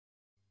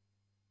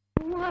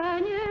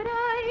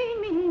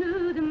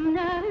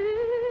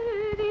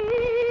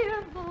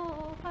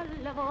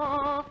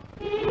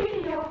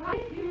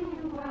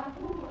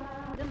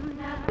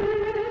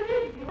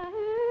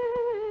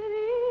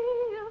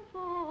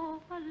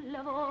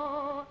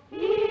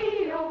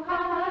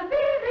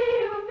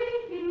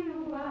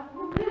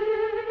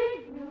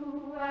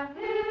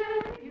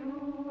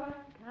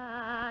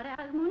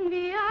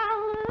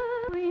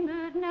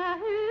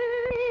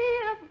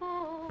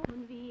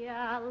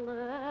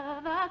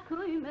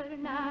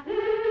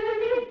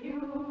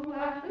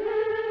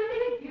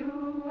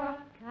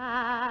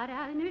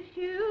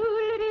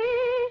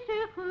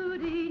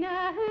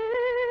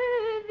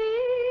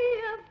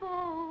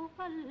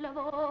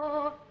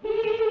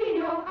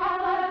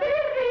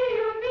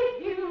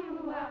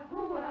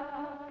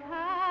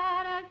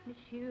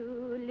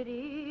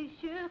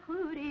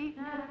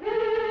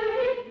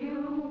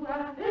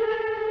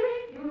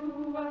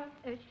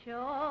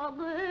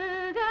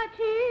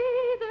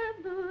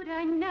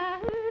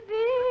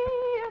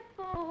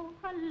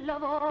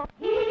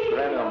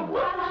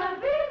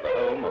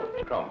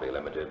Crombie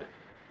Limited,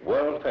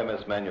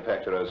 world-famous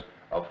manufacturers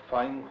of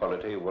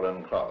fine-quality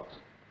woolen cloths.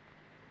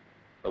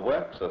 The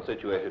works are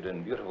situated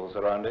in beautiful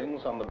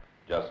surroundings on the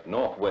just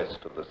northwest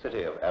of the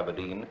city of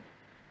Aberdeen,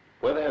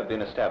 where they have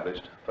been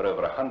established for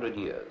over 100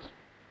 years.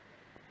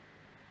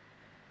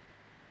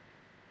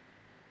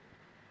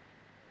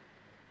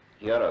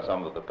 Here are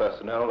some of the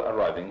personnel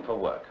arriving for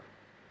work.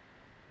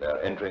 They are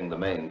entering the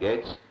main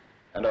gates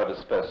and are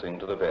dispersing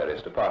to the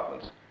various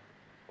departments,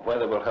 where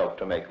they will help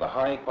to make the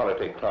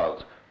high-quality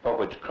cloths for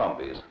which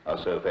Crombies are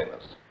so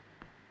famous.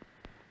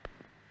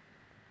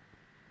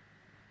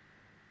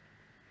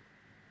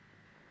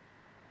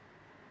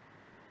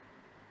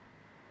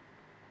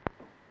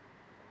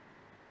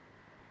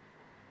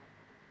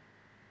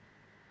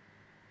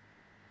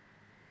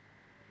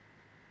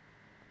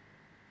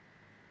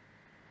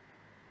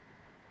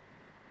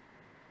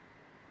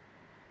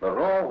 The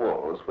raw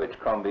wools which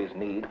Crombies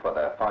need for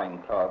their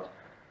fine cloths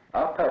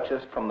are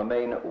purchased from the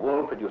main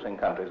wool-producing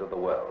countries of the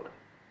world.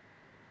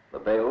 The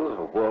bales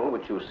of wool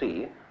which you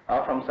see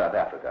are from South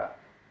Africa.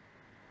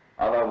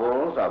 Other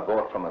wools are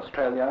bought from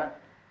Australia,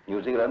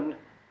 New Zealand,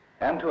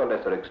 and to a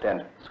lesser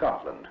extent,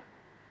 Scotland.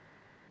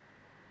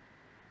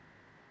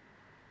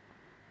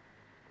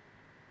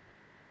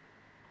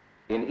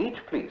 In each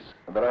fleece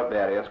there are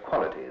various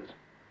qualities.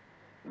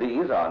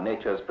 These are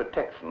nature's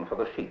protection for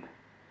the sheep,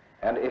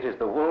 and it is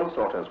the wool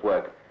sorter's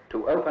work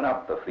to open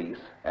up the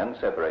fleece and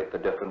separate the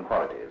different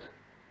qualities.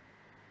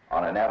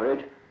 On an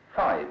average,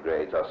 5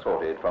 grades are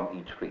sorted from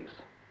each fleece.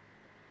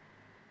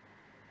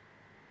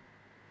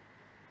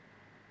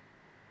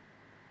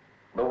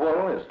 The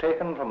wool is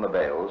taken from the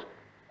bales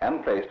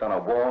and placed on a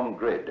warm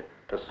grid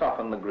to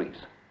soften the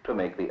grease to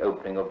make the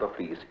opening of the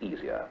fleece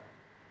easier.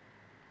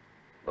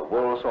 The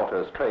wool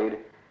sorter's trade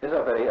is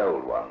a very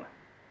old one,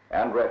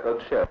 and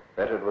records show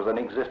that it was in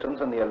existence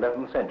in the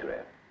 11th century.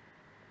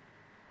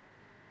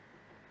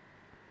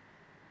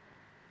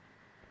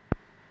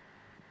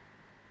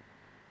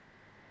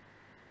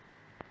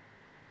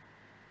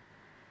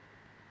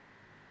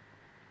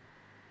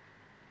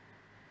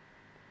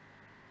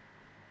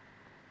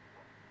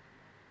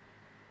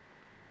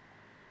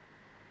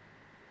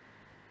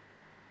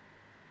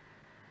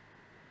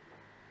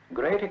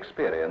 Great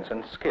experience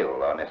and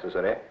skill are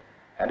necessary,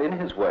 and in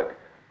his work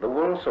the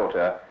wool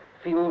sorter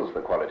feels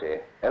the quality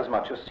as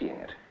much as seeing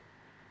it.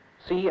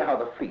 See how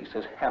the fleece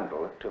is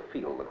handled to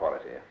feel the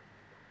quality.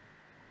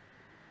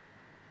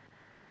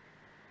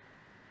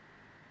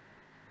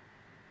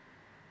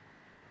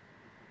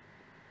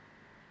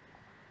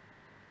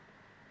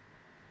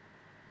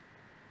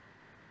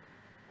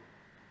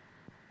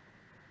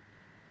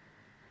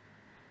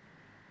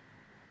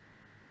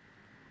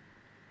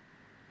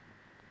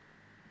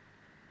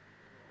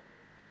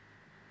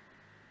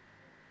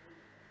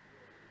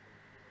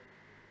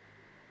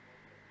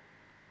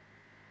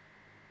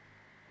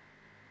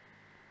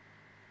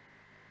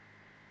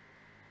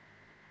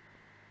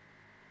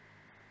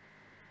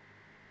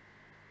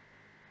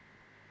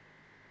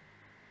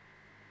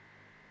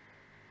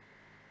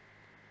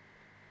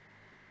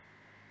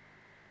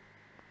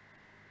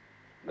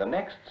 The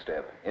next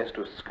step is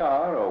to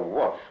scour or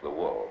wash the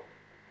wool.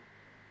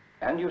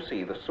 And you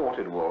see the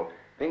sorted wool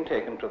being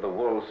taken to the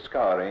wool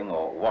scouring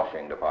or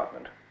washing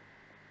department.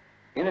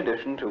 In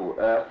addition to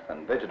earth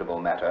and vegetable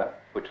matter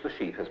which the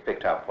sheep has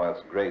picked up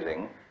whilst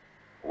grazing,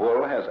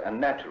 wool has a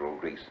natural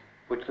grease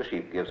which the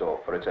sheep gives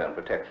off for its own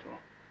protection.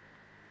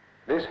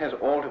 This has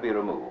all to be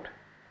removed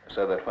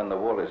so that when the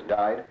wool is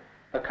dyed,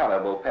 the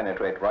colour will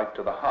penetrate right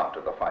to the heart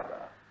of the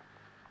fibre.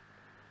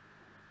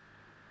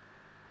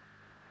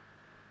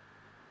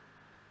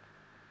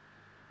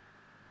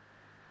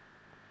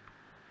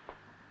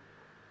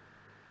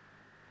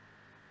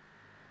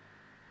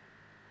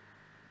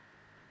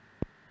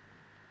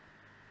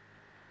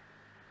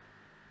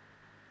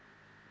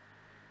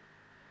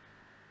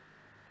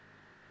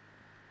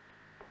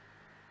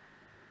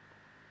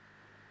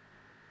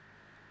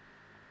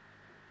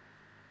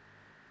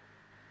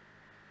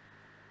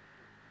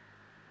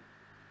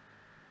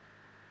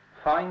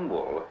 Fine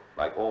wool,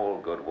 like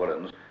all good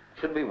woolens,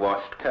 should be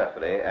washed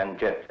carefully and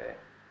gently.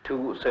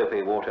 2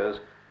 soapy waters,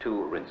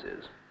 2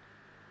 rinses.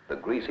 The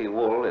greasy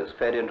wool is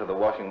fed into the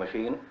washing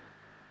machine,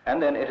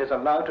 and then it is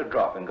allowed to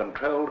drop in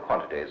controlled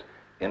quantities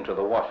into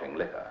the washing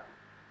liquor.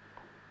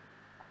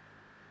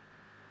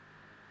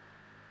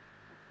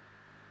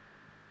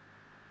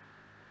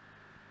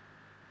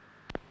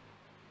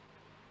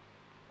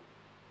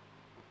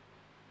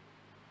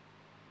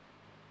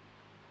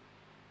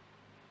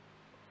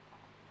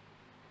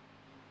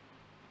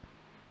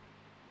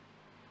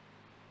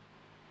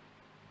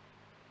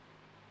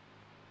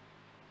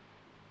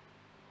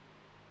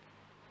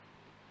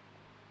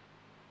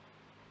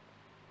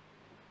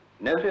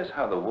 Notice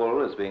how the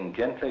wool is being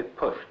gently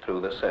pushed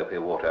through the soapy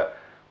water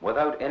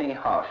without any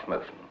harsh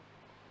motion.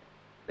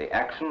 The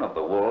action of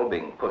the wool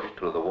being pushed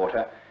through the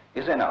water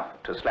is enough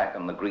to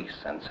slacken the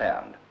grease and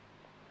sand.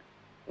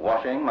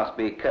 Washing must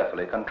be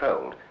carefully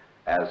controlled,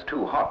 as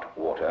too hot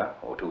water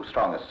or too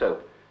strong a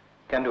soap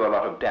can do a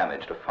lot of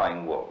damage to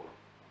fine wool.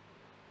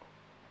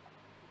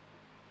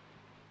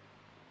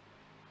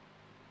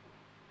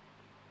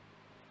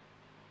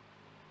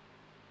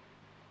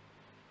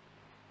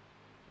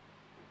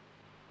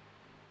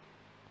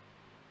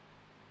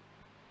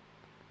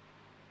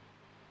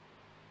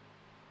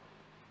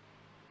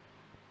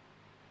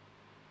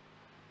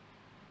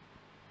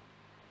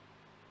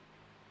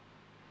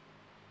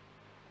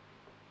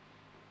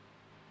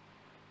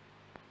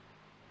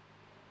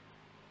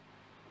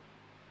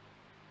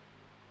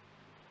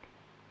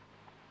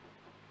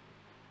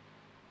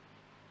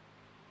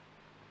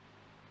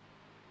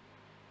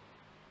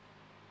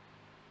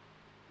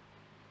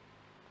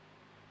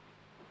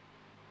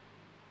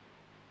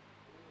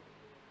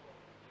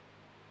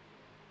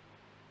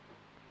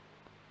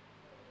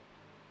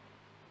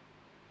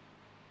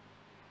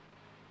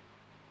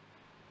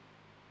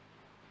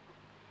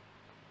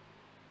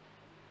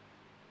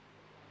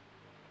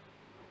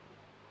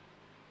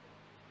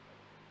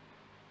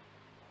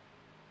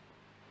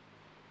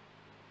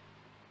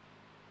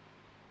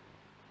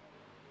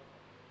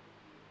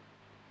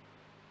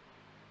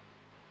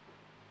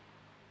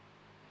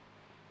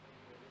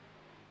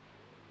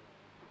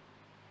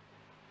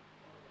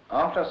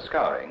 After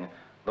scouring,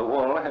 the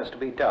wool has to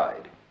be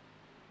dyed,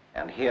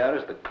 and here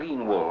is the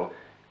clean wool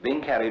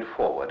being carried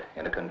forward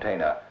in a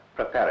container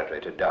preparatory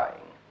to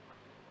dyeing.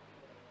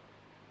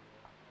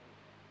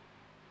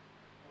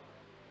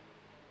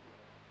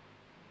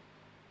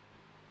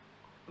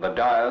 The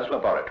dyer's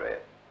laboratory.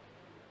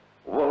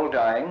 Wool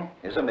dyeing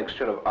is a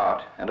mixture of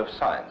art and of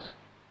science,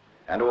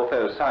 and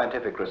although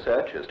scientific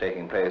research is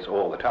taking place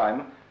all the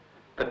time,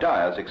 the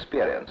dyer's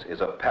experience is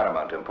of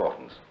paramount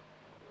importance.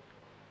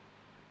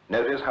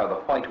 Notice how the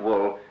white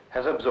wool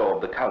has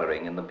absorbed the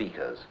coloring in the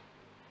beakers.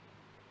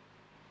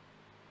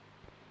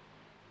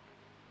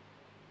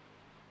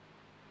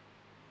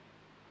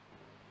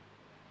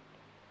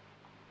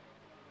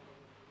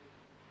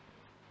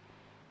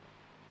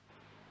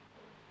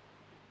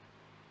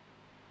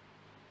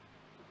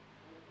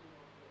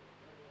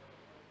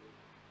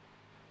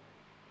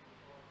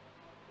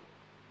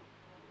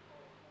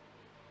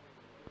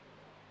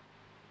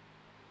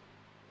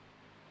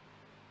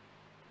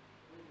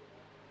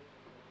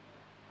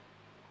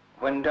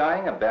 When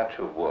dyeing a batch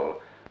of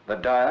wool, the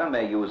dyer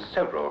may use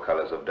several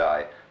colors of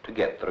dye to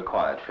get the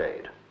required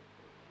shade.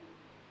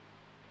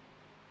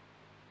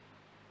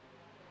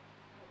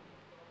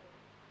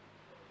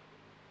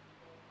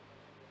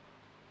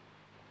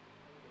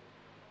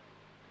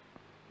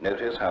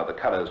 Notice how the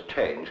colors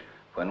change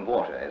when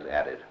water is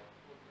added.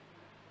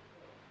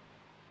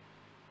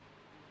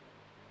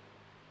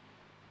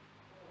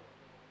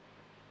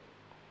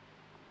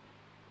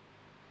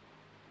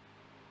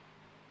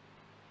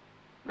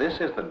 This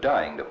is the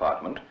dyeing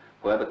department,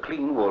 where the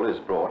clean wool is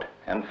brought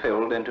and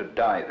filled into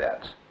dye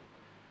vats.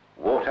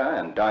 Water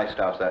and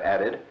dyestuffs are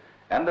added,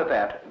 and the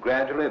vat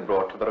gradually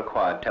brought to the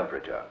required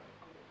temperature.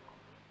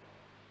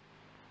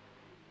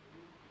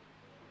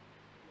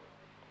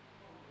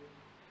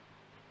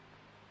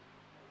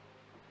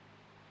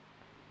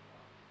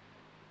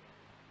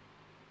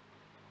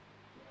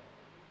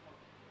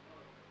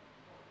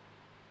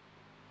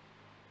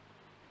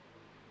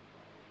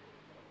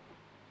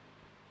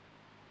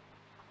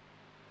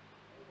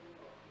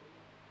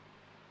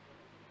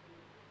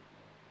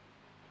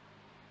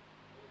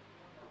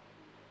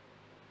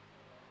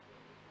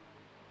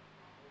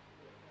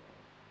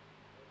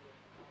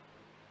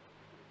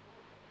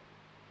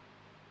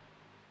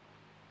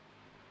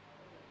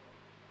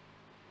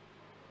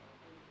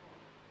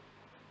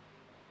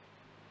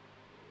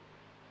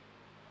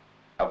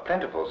 A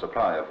plentiful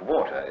supply of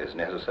water is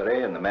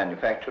necessary in the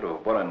manufacture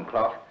of woolen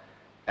cloth,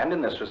 and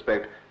in this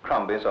respect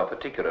Crombies are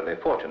particularly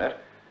fortunate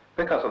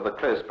because of the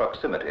close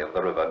proximity of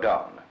the River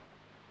Don.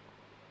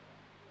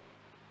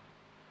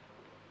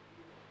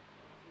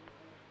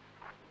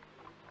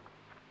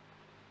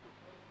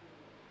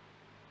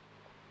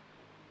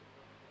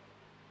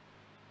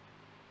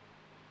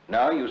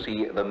 Now you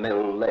see the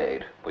mill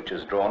laid, which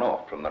is drawn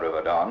off from the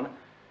River Don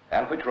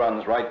and which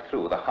runs right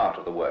through the heart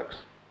of the works.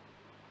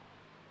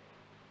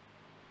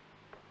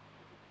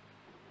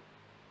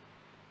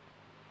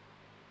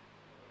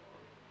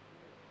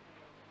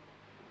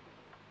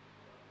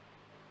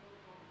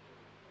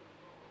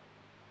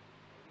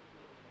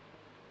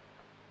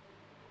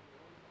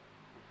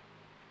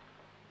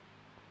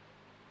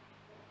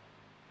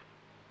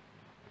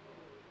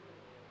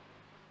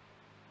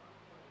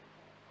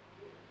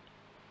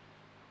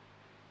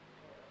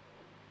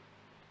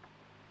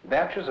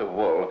 batches of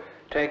wool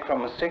take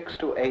from 6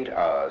 to 8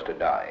 hours to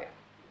dye.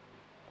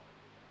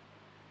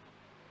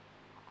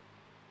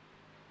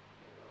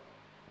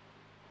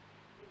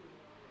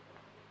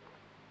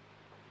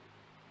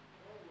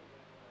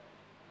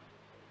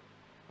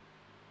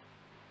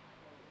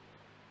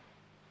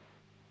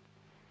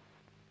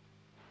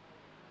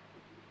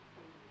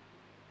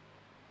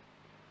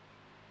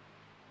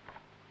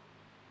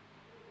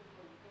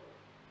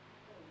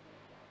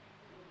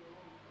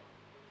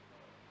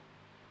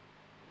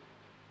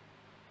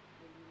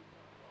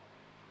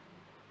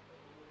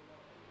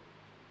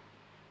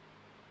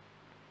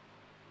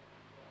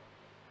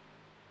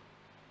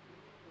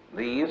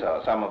 These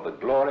are some of the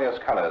glorious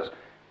colors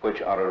which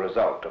are a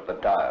result of the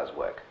dyer's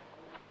work.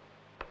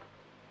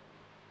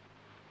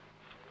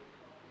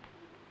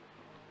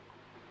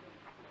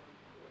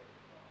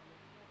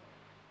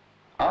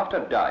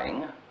 After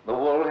dyeing, the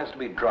wool has to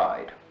be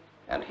dried,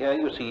 and here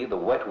you see the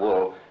wet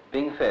wool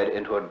being fed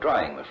into a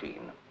drying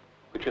machine,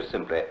 which is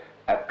simply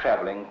a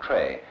travelling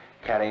tray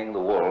carrying the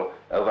wool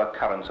over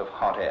currents of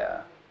hot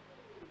air.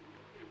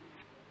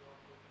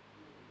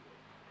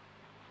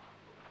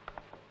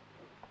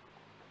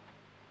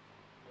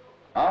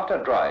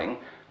 After drying,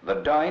 the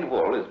dyed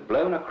wool is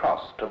blown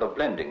across to the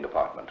blending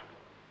department.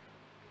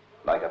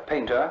 Like a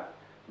painter,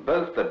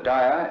 both the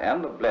dyer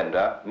and the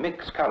blender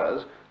mix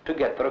colors to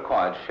get the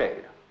required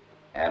shade,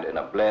 and in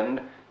a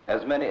blend,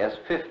 as many as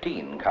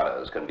 15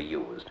 colors can be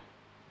used.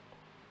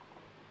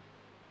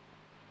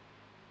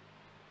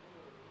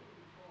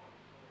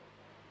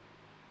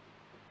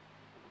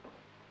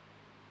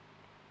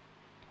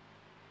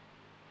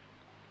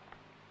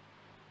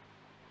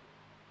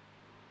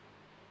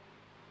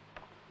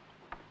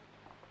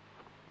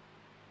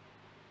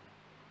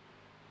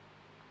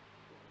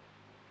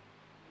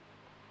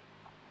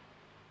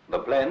 The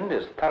blend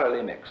is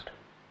thoroughly mixed.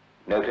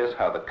 Notice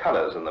how the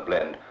colors in the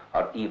blend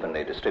are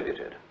evenly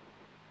distributed.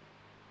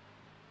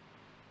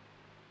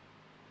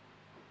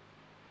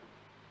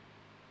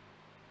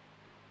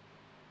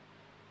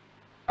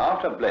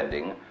 After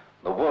blending,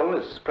 the wool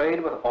is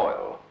sprayed with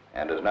oil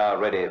and is now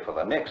ready for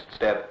the next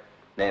step,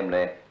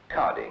 namely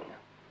carding.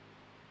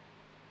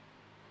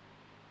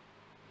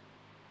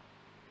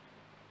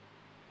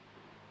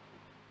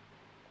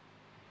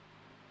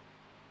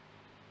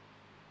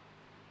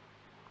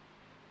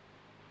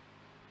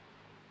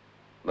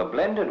 The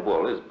blended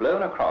wool is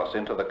blown across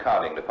into the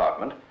carding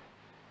department,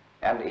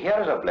 and here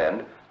is a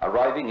blend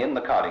arriving in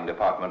the carding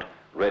department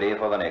ready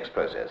for the next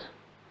process.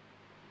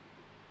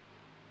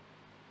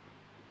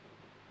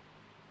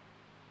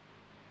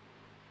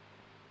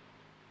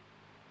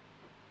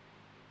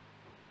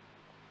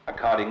 A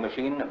carding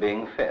machine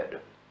being fed.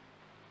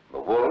 The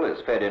wool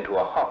is fed into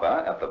a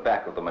hopper at the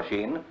back of the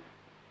machine,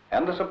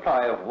 and the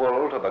supply of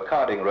wool to the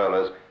carding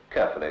rollers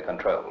carefully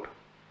controlled.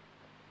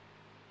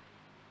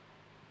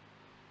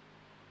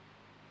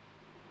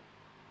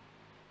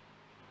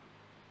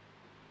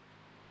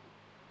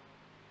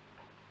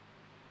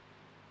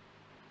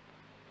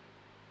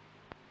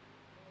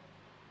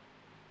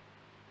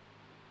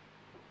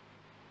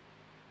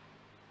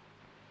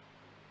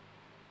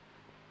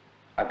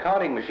 A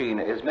carding machine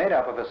is made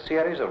up of a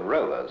series of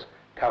rollers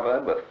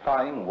covered with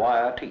fine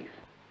wire teeth,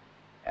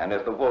 and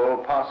as the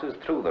wool passes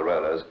through the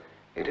rollers,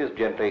 it is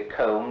gently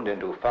combed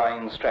into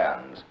fine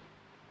strands.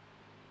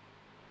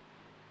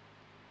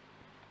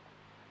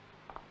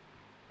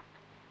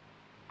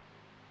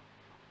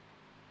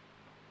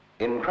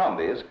 In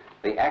Crombie's,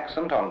 the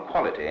accent on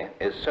quality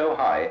is so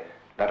high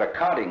that a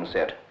carding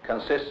set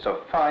consists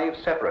of 5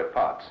 separate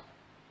parts.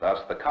 Thus,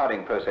 the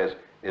carding process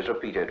is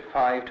repeated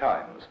 5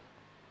 times.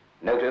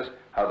 Notice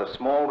how the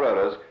small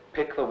rollers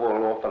pick the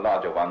wool off the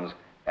larger ones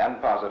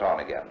and pass it on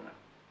again.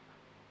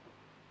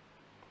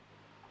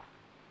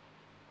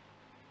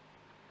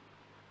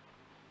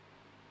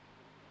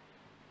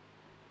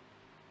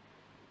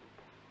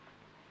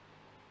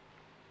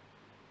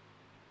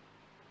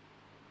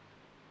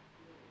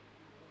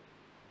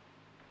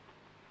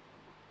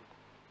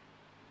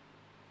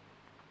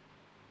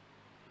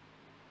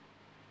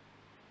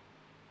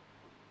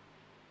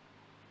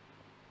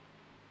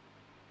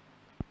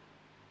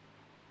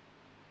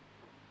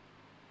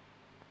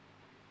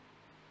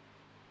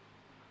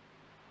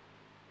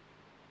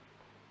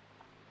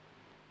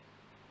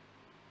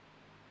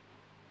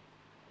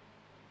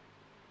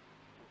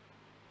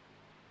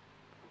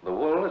 The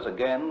wool is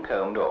again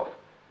combed off,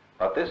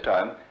 but this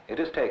time it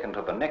is taken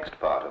to the next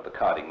part of the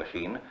carding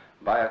machine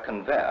by a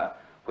conveyor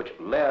which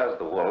layers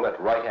the wool at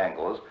right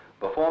angles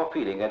before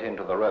feeding it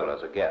into the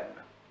rollers again.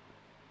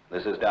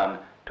 This is done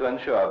to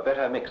ensure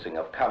better mixing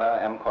of color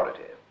and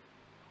quality.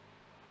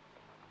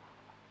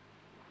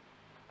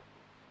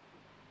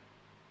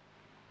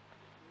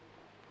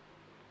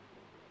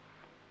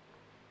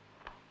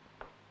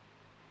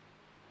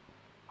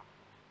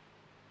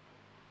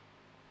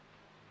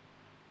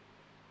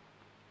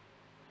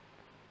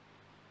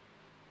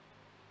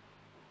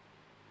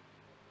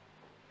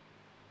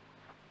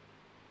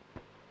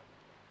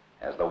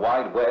 As the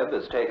wide web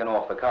is taken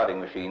off the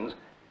carding machines,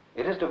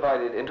 it is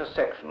divided into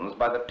sections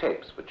by the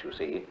tapes which you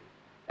see,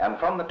 and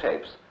from the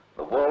tapes,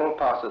 the wool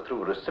passes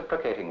through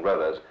reciprocating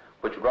rollers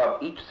which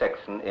rub each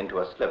section into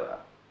a sliver.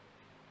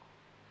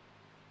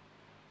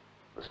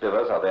 The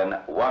slivers are then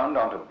wound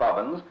onto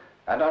bobbins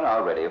and are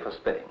now ready for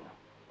spinning.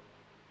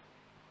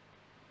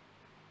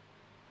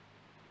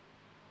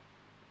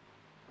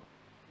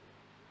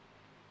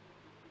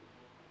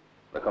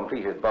 The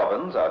completed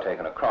bobbins are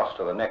taken across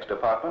to the next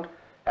department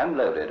and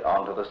loaded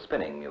onto the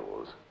spinning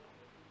mules.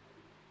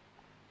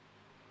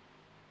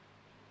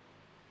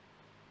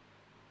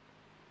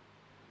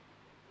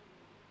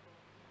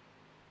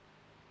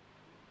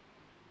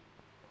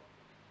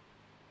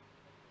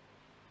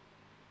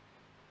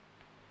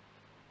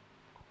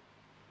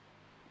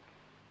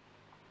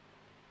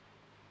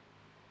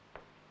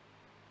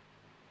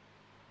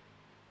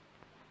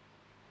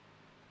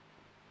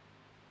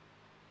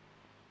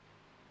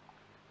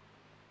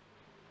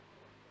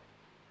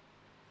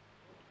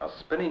 A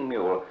spinning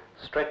mule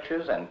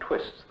stretches and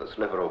twists the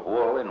sliver of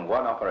wool in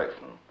one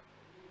operation.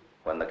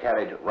 When the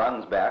carriage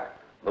runs back,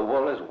 the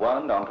wool is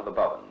wound onto the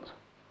bobbins.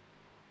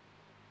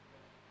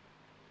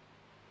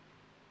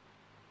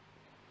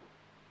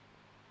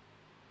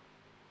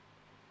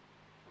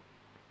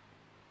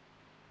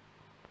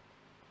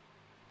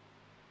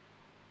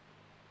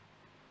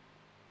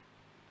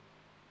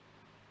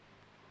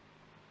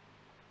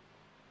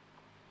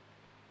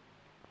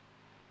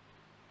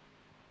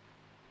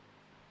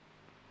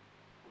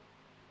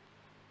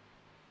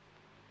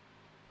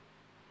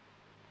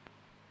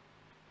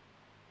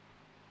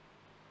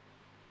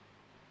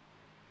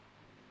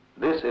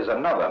 This is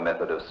another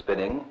method of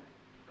spinning,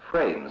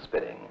 frame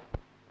spinning.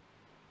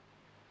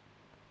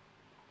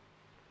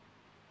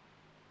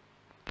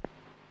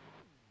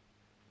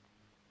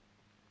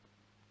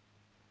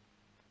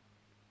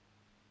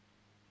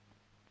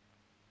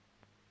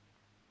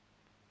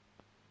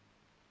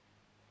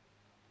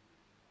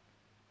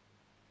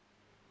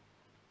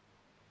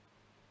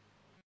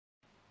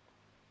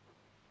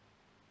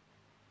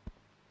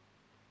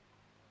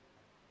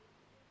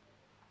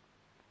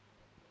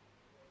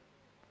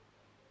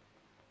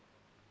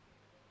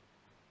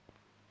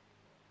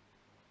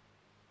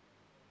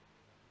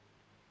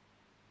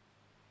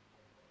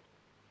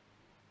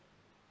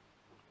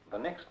 The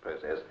next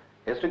process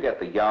is to get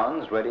the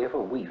yarns ready for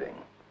weaving,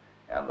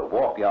 and the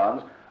warp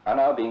yarns are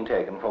now being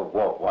taken for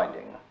warp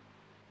winding.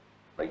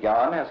 The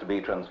yarn has to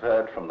be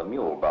transferred from the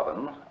mule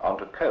bobbin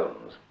onto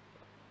cones.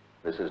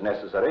 This is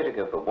necessary to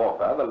give the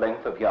warper the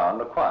length of yarn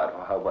required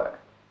for her work.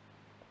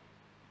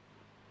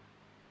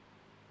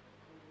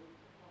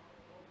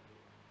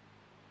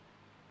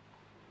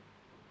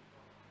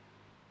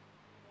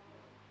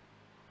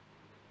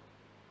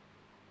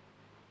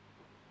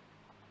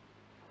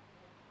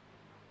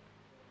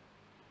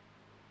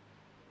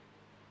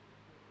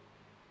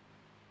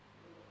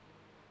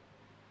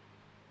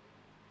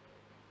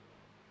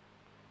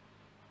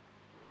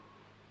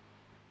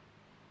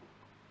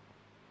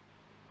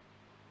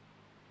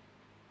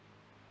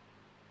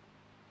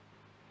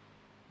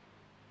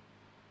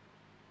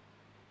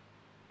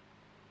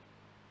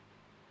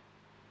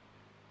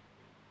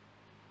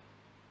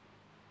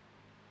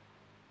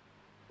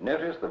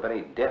 Notice the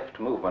very deft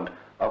movement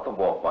of the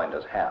warp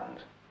winder's hands.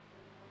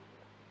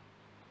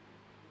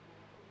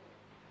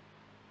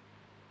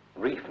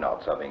 Reef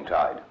knots are being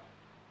tied.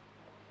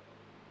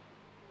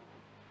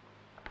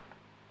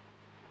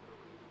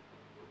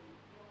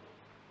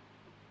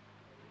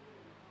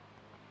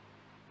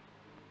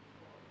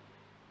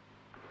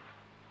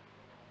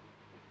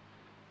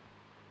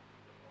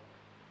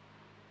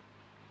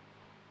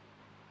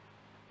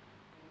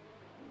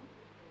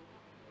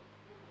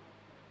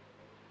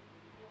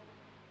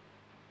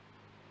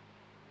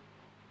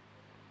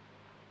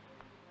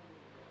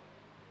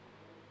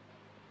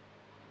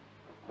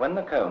 When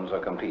the cones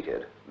are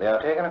completed, they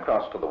are taken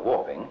across to the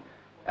warping,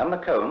 and the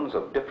cones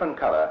of different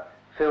color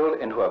filled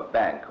into a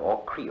bank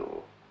or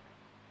creel.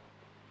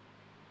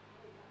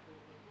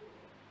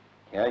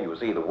 Here you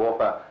see the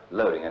warper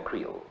loading a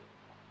creel.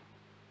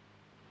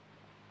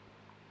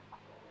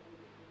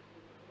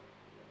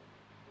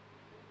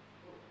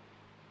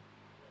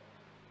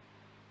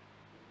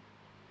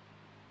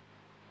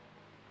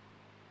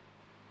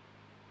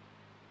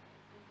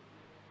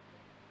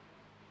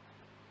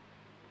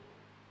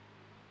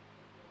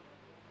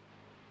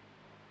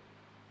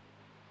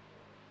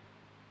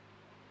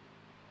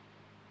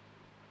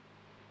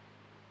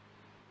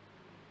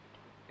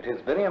 It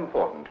is very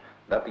important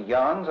that the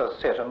yarns are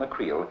set on the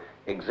creel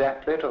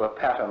exactly to the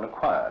pattern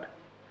required,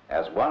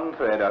 as one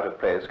thread out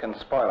of place can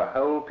spoil a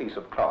whole piece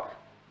of cloth.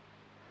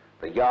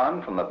 The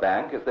yarn from the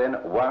bank is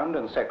then wound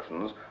in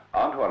sections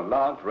onto a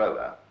large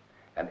roller,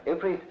 and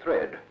every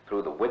thread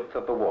through the width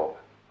of the warp,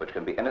 which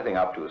can be anything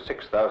up to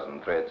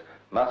 6,000 threads,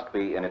 must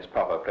be in its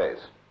proper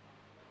place.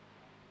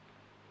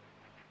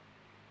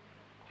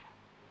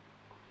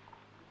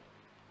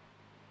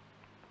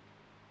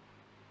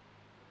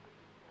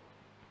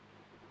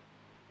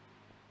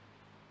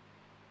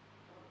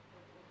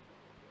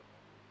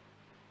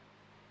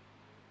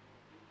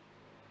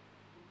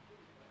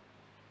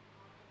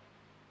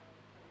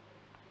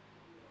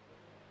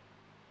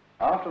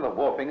 After the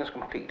warping is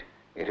complete,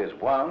 it is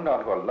wound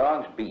onto a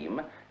large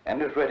beam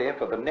and is ready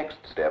for the next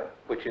step,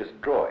 which is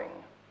drawing.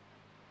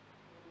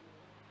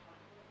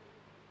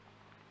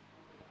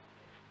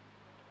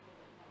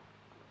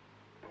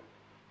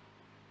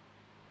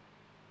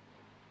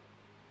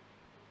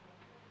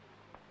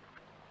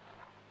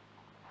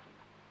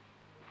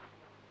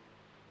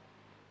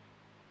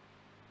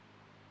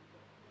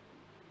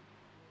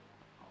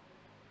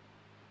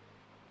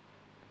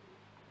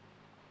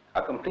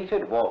 A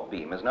completed warp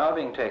beam is now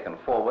being taken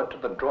forward to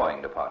the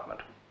drawing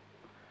department.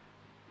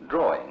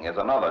 Drawing is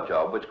another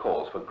job which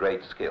calls for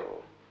great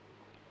skill.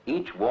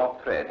 Each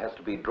warp thread has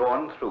to be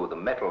drawn through the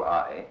metal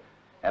eye,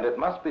 and it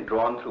must be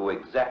drawn through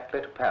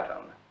exactly to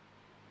pattern.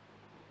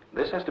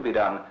 This has to be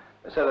done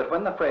so that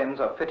when the frames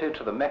are fitted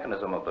to the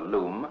mechanism of the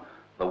loom,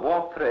 the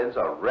warp threads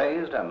are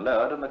raised and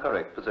lowered in the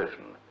correct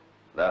position,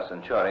 thus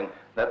ensuring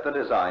that the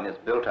design is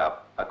built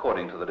up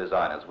according to the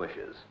designer's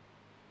wishes.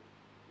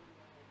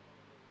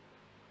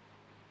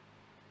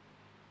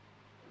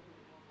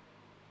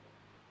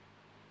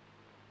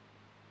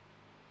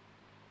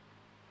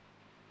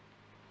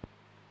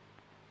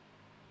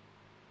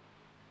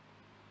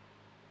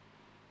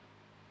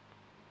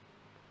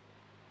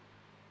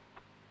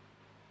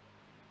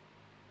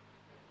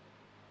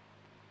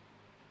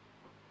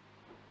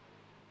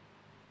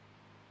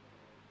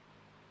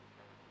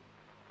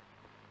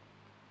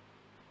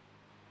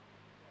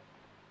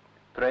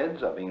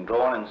 Threads are being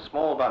drawn in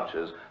small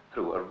bunches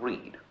through a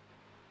reed.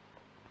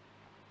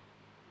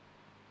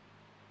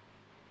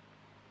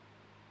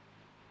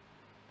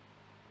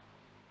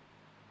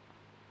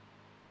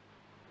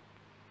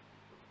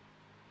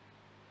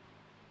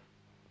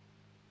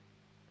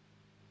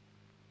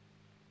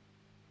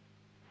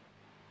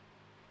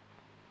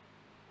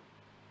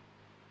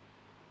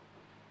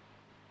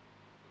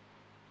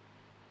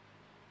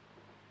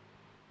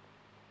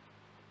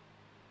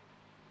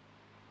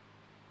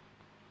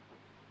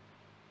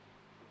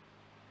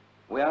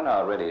 We are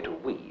now ready to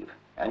weave,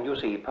 and you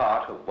see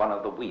part of one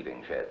of the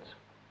weaving sheds.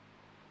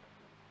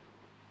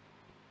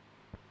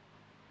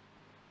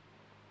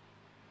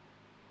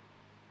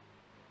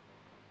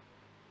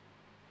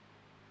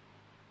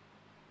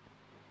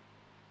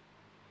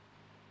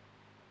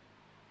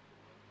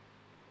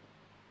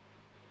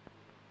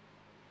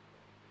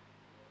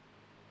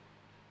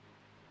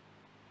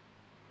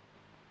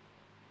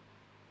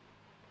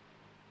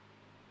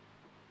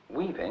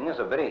 Weaving is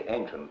a very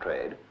ancient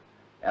trade,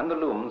 and the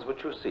looms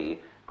which you see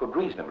could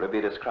reasonably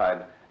be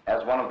described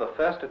as one of the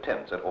first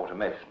attempts at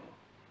automation.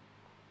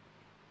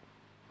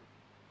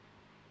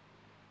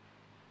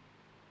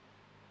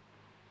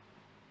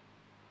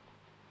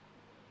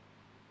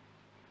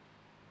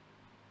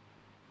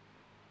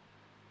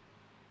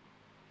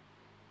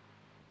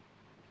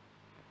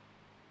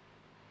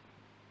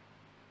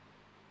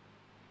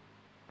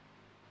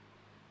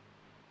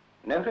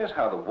 Notice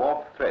how the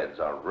warp threads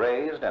are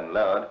raised and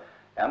lowered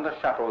and the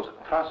shuttles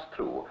thrust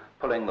through,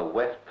 pulling the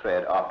weft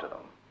thread after them.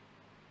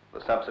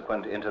 The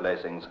subsequent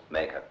interlacings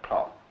make a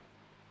cloth.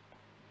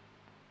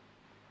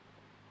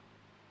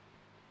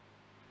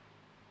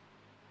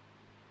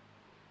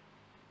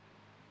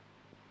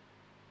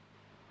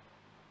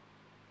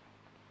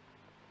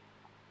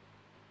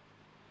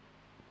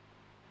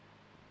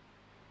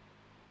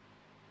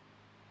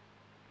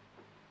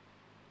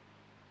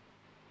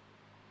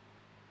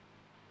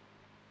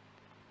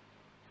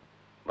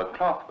 The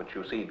cloth which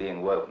you see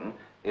being woven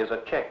is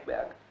a check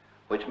bag,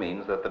 which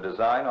means that the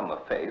design on the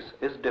face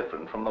is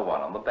different from the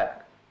one on the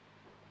back.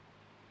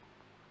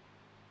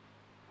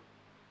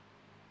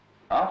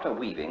 After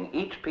weaving,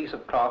 each piece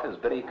of cloth is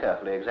very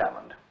carefully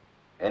examined.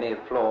 Any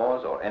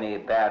flaws or any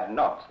bad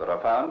knots that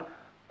are found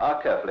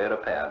are carefully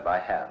repaired by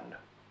hand.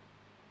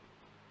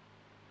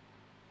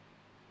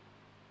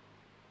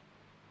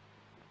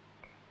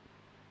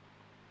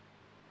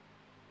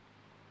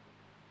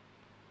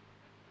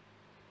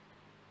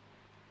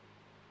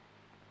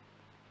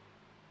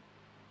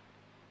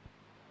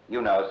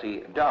 You now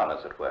see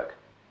darners at work,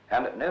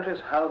 and notice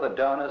how the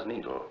darner's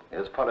needle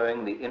is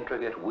following the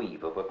intricate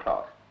weave of the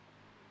cloth.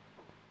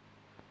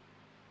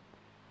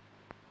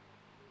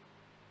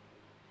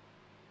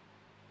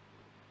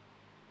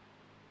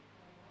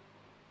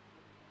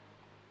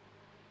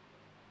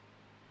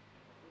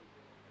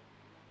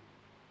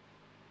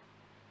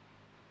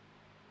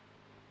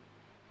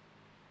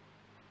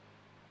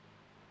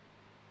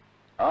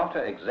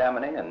 After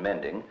examining and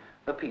mending,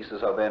 the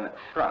pieces are then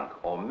shrunk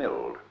or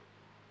milled.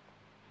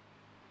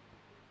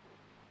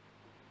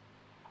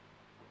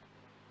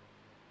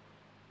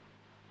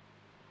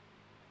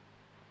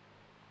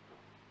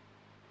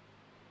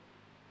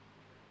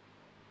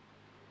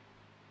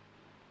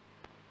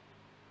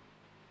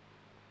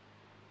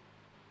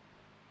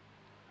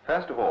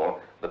 First of all,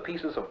 the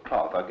pieces of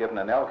cloth are given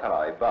an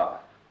alkali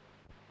bath.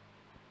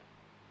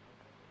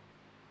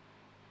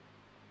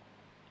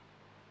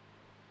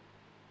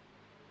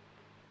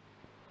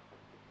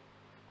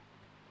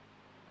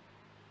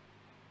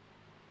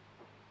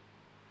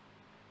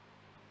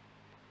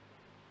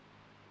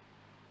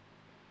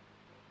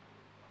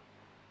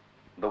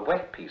 the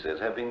wet pieces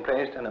have been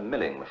placed in a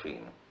milling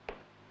machine.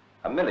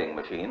 A milling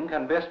machine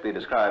can best be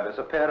described as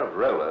a pair of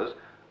rollers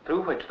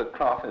through which the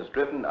cloth is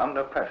driven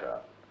under pressure.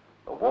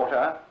 The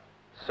water,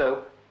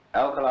 soap,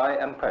 alkali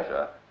and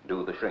pressure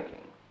do the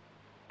shrinking.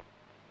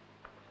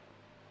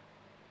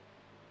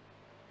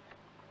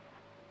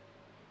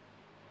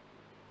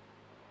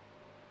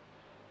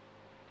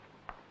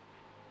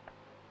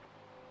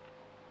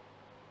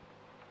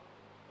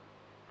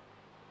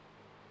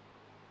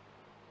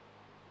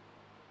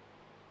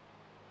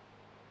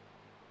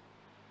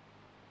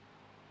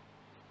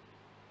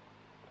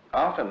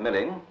 After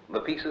milling,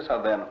 the pieces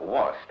are then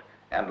washed,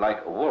 and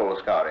like wool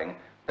scouring,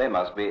 they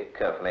must be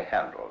carefully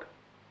handled.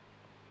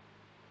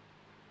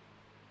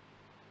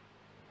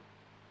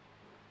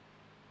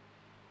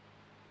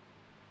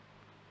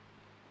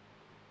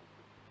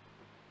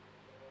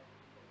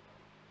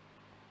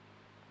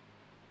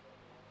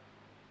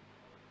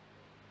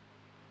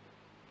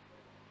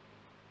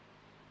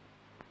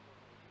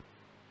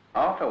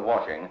 After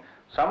washing,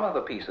 some of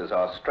the pieces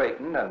are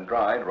straightened and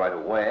dried right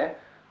away.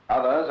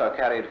 Others are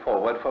carried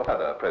forward for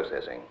further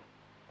processing.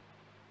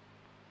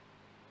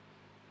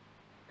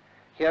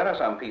 Here are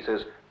some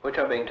pieces which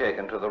are being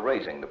taken to the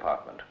raising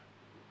department.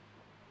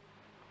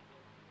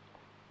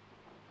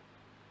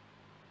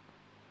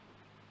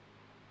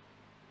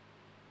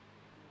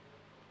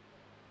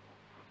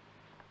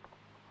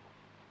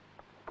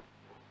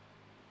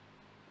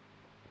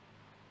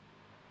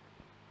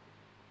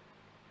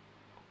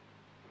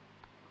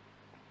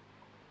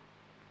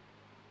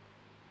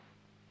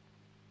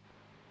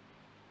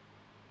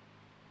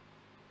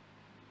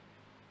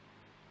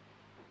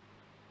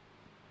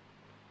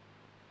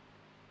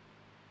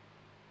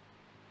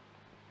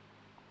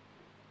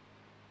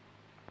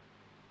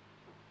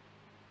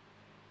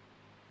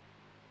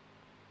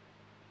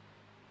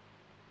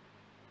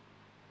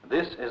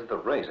 This is the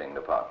raising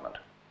department.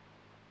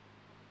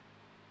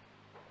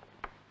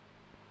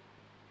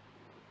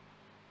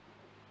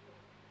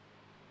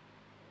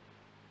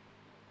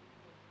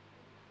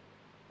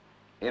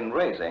 In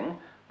raising,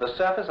 the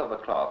surface of the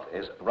cloth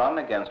is run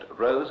against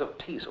rows of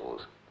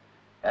teasels,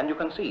 and you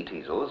can see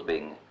teasels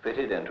being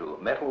fitted into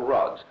metal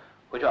rods,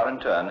 which are in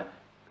turn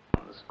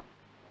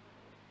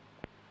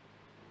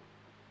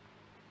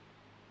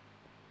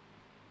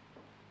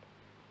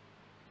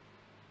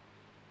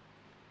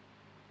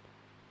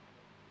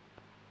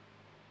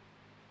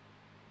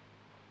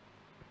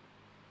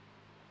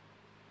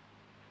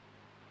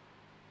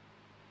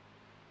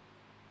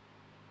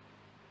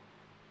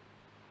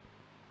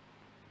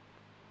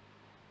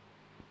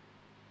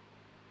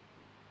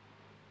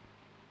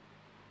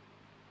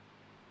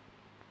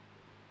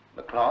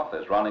The cloth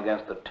is run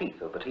against the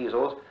teeth of the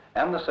teasels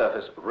and the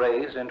surface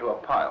raised into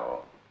a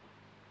pile.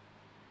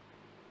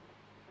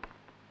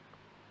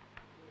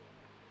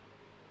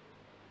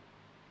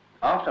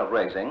 After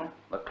raising,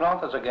 the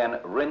cloth is again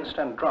rinsed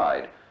and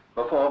dried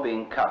before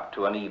being cut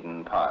to an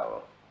even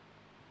pile.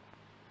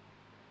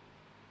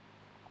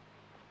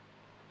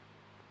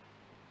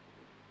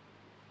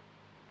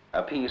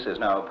 A piece is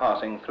now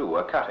passing through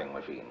a cutting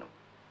machine.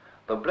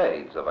 The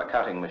blades of a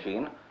cutting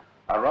machine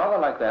are rather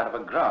like that of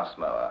a grass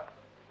mower,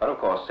 but of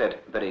course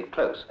set very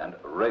close and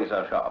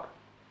razor sharp.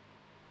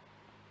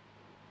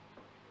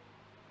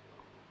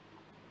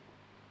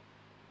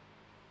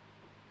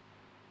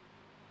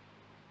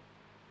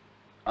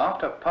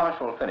 After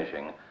partial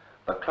finishing,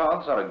 the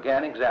cloths are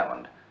again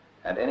examined,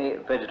 and any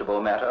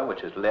vegetable matter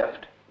which is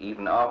left,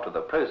 even after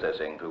the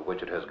processing through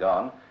which it has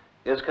gone,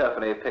 is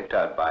carefully picked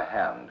out by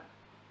hand.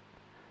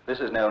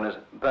 This is known as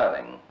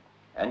burling,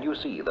 and you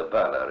see the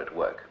burler at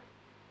work.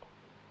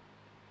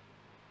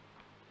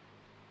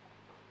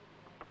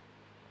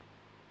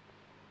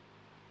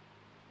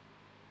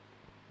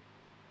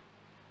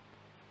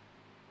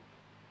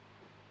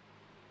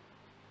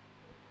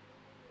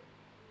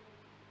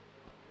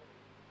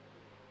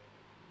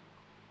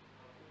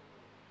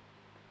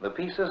 The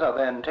pieces are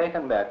then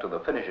taken back to the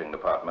finishing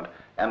department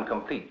and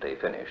completely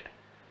finished.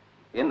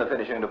 In the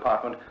finishing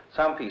department,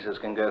 some pieces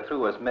can go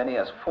through as many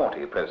as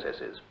 40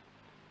 processes.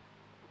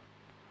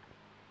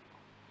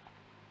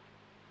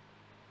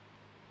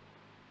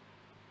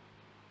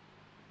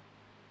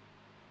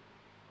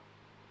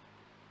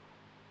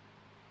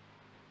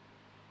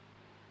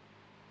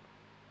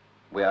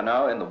 We are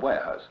now in the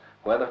warehouse,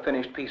 where the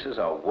finished pieces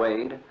are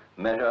weighed,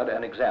 measured,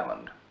 and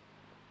examined.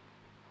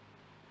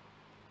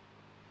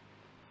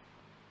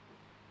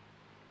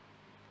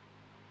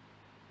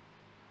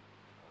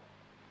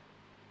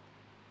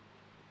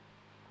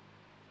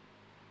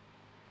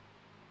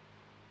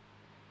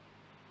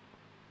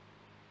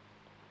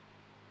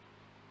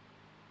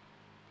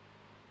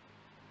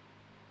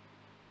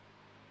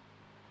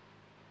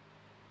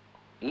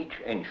 Each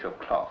inch of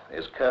cloth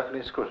is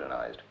carefully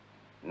scrutinized.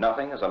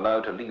 Nothing is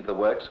allowed to leave the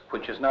works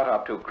which is not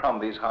up to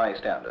Crombie's high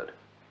standard.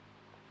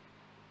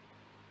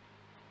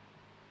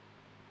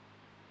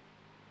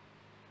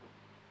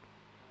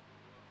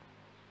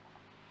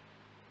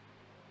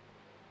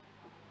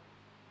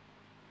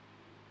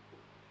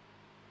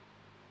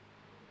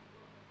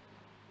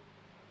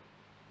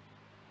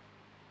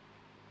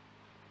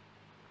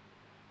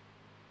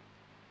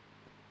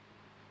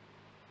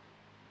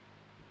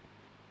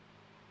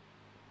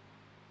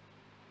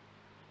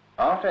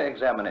 After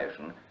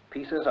examination,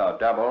 pieces are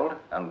doubled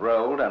and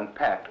rolled and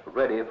packed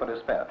ready for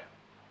dispatch.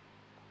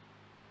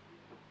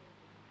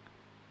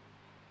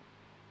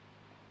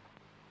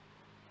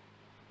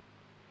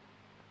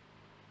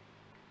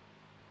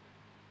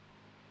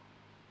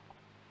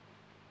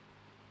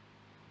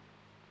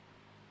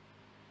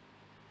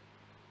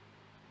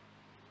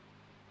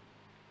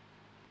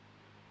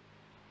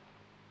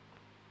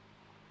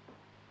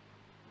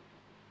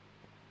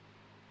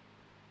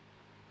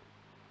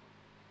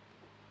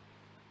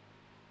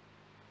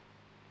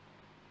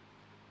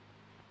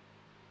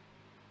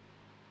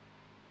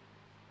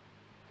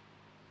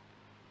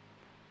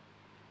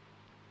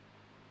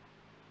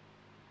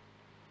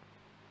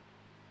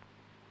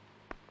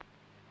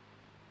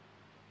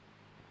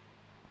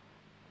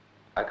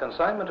 A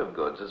consignment of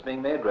goods is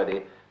being made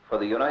ready for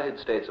the United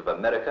States of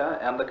America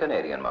and the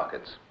Canadian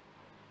markets.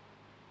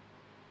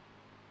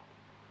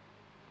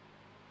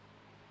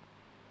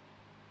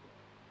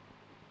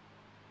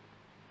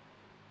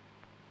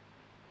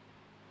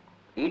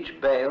 Each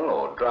bale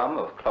or drum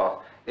of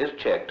cloth is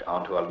checked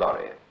onto a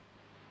lorry.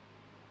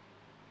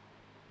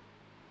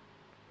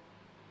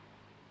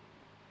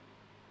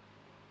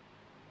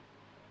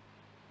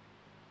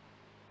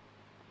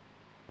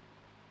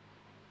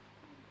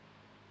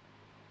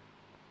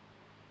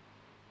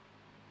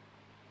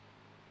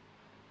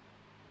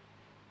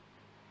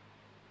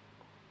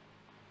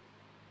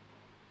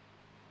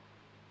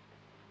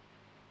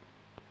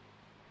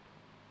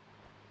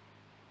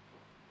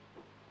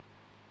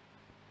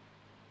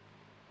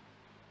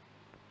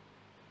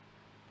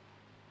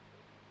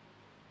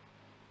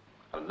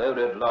 A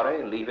loaded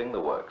lorry leaving the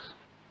works.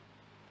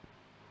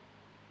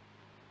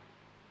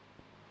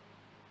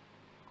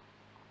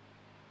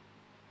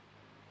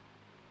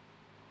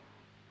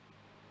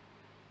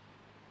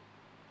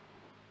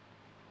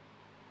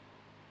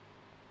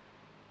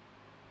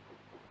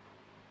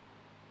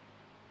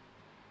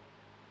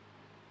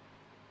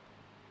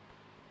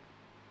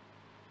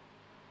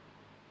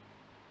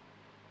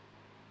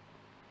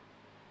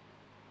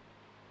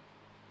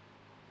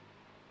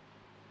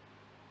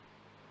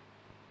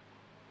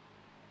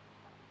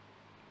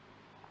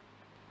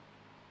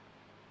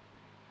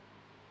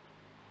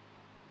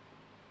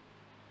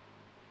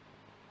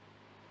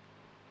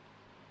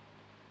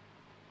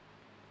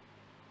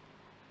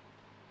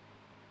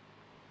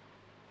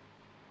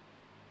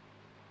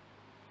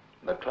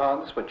 The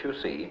cloths which you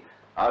see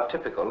are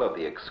typical of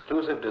the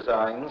exclusive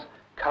designs,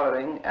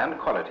 colouring and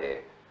quality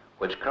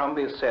which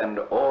Crombie send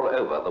all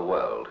over the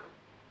world.